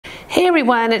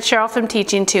everyone, it's Cheryl from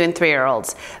Teaching 2 and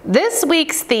 3-year-olds. This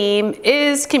week's theme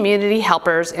is community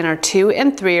helpers in our 2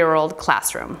 and 3-year-old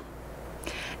classroom.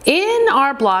 In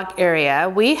our block area,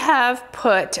 we have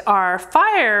put our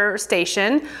fire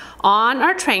station on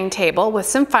our train table with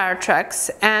some fire trucks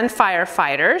and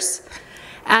firefighters.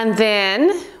 And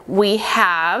then we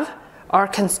have our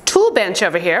tool bench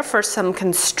over here for some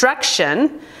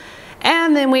construction.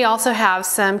 And then we also have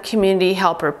some community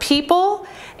helper people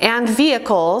and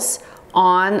vehicles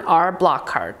on our block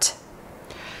cart.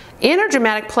 In our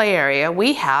dramatic play area,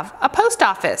 we have a post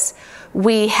office.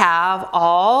 We have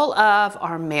all of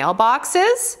our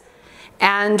mailboxes,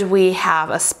 and we have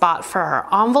a spot for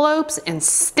our envelopes and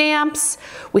stamps.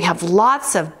 We have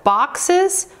lots of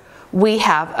boxes. We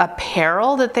have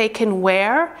apparel that they can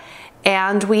wear,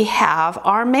 and we have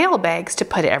our mail bags to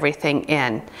put everything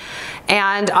in.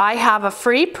 And I have a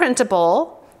free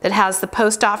printable that has the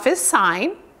post office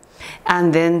sign,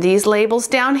 and then these labels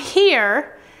down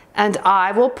here, and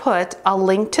I will put a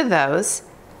link to those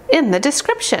in the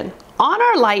description. On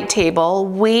our light table,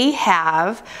 we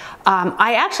have,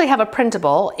 I actually have a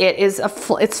printable.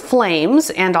 It's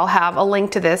flames, and I'll have a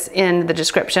link to this in the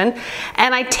description.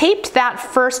 And I taped that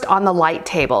first on the light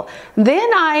table.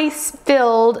 Then I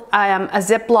filled a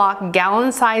Ziploc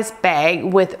gallon-sized bag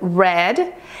with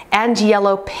red and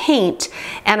yellow paint,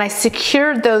 and I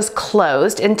secured those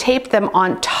closed and taped them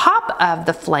on top of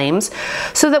the flames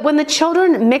so that when the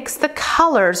children mix the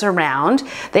colors around,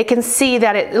 they can see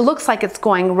that it looks like it's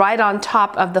going right on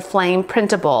top of the flame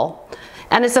printable.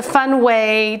 And it's a fun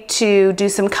way to do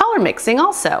some color mixing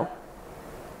also.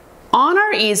 On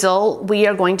our easel, we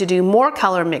are going to do more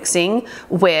color mixing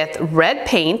with red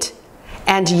paint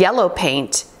and yellow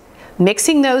paint,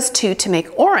 mixing those two to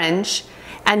make orange,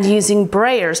 and using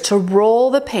brayers to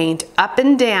roll the paint up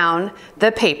and down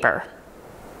the paper.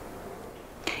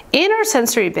 In our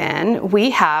sensory bin,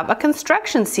 we have a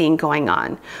construction scene going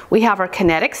on. We have our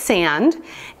kinetic sand,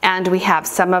 and we have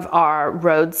some of our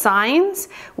road signs,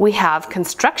 we have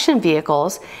construction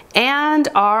vehicles, and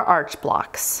our arch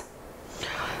blocks.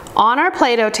 On our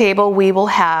Play-Doh table, we will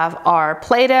have our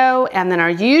Play-Doh and then our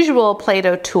usual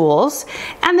Play-Doh tools,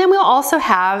 and then we'll also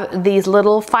have these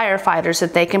little firefighters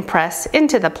that they can press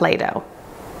into the Play-Doh.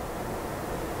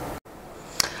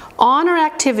 On our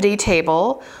activity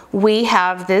table, we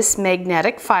have this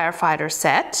magnetic firefighter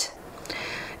set.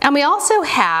 And we also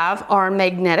have our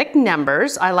magnetic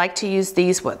numbers. I like to use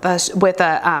these with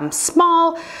a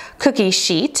small cookie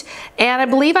sheet. And I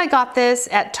believe I got this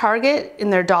at Target in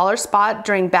their dollar spot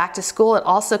during back to school. It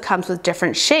also comes with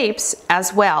different shapes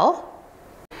as well.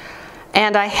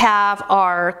 And I have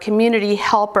our community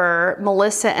helper,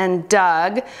 Melissa and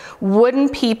Doug, wooden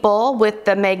people with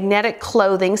the magnetic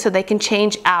clothing so they can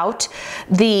change out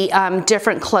the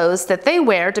different clothes that they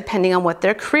wear depending on what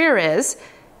their career is.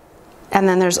 And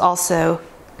then there's also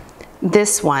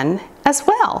this one as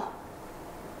well.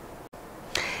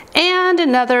 And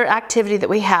another activity that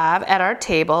we have at our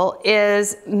table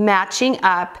is matching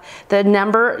up the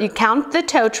number. You count the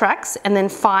tow trucks and then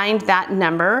find that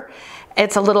number.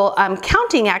 It's a little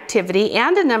counting activity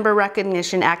and a number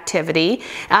recognition activity.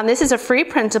 This is a free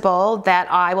printable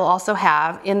that I will also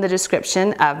have in the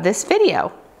description of this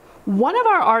video. One of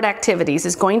our art activities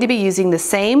is going to be using the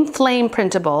same flame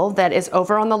printable that is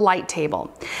over on the light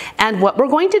table. And what we're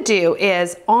going to do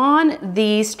is on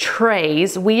these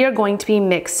trays, we are going to be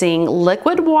mixing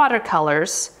liquid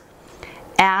watercolors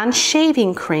and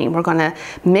shaving cream. We're going to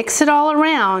mix it all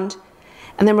around,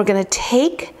 and then we're going to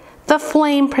take the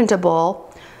flame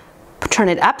printable, turn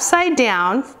it upside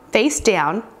down, face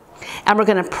down, and we're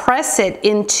going to press it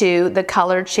into the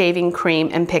colored shaving cream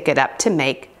and pick it up to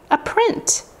make a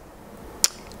print.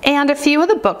 And a few of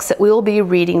the books that we will be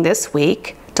reading this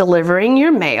week: Delivering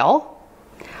Your Mail,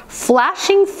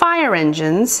 Flashing Fire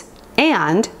Engines,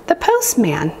 and The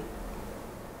Postman.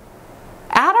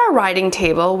 At our writing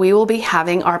table, we will be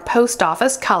having our post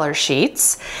office color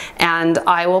sheets, and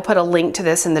I will put a link to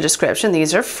this in the description.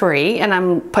 These are free, and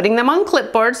I'm putting them on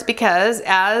clipboards because,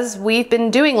 as we've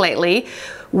been doing lately,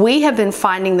 we have been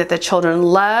finding that the children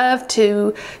love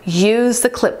to use the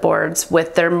clipboards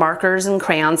with their markers and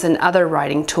crayons and other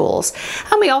writing tools.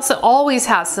 And we also always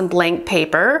have some blank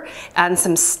paper and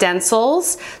some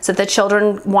stencils, so if the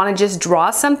children want to just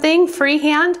draw something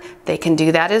freehand, they can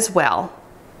do that as well.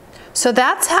 So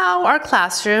that's how our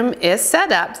classroom is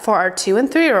set up for our 2 and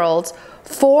 3-year-olds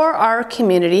for our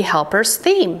community helpers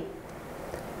theme.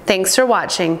 Thanks for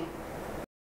watching.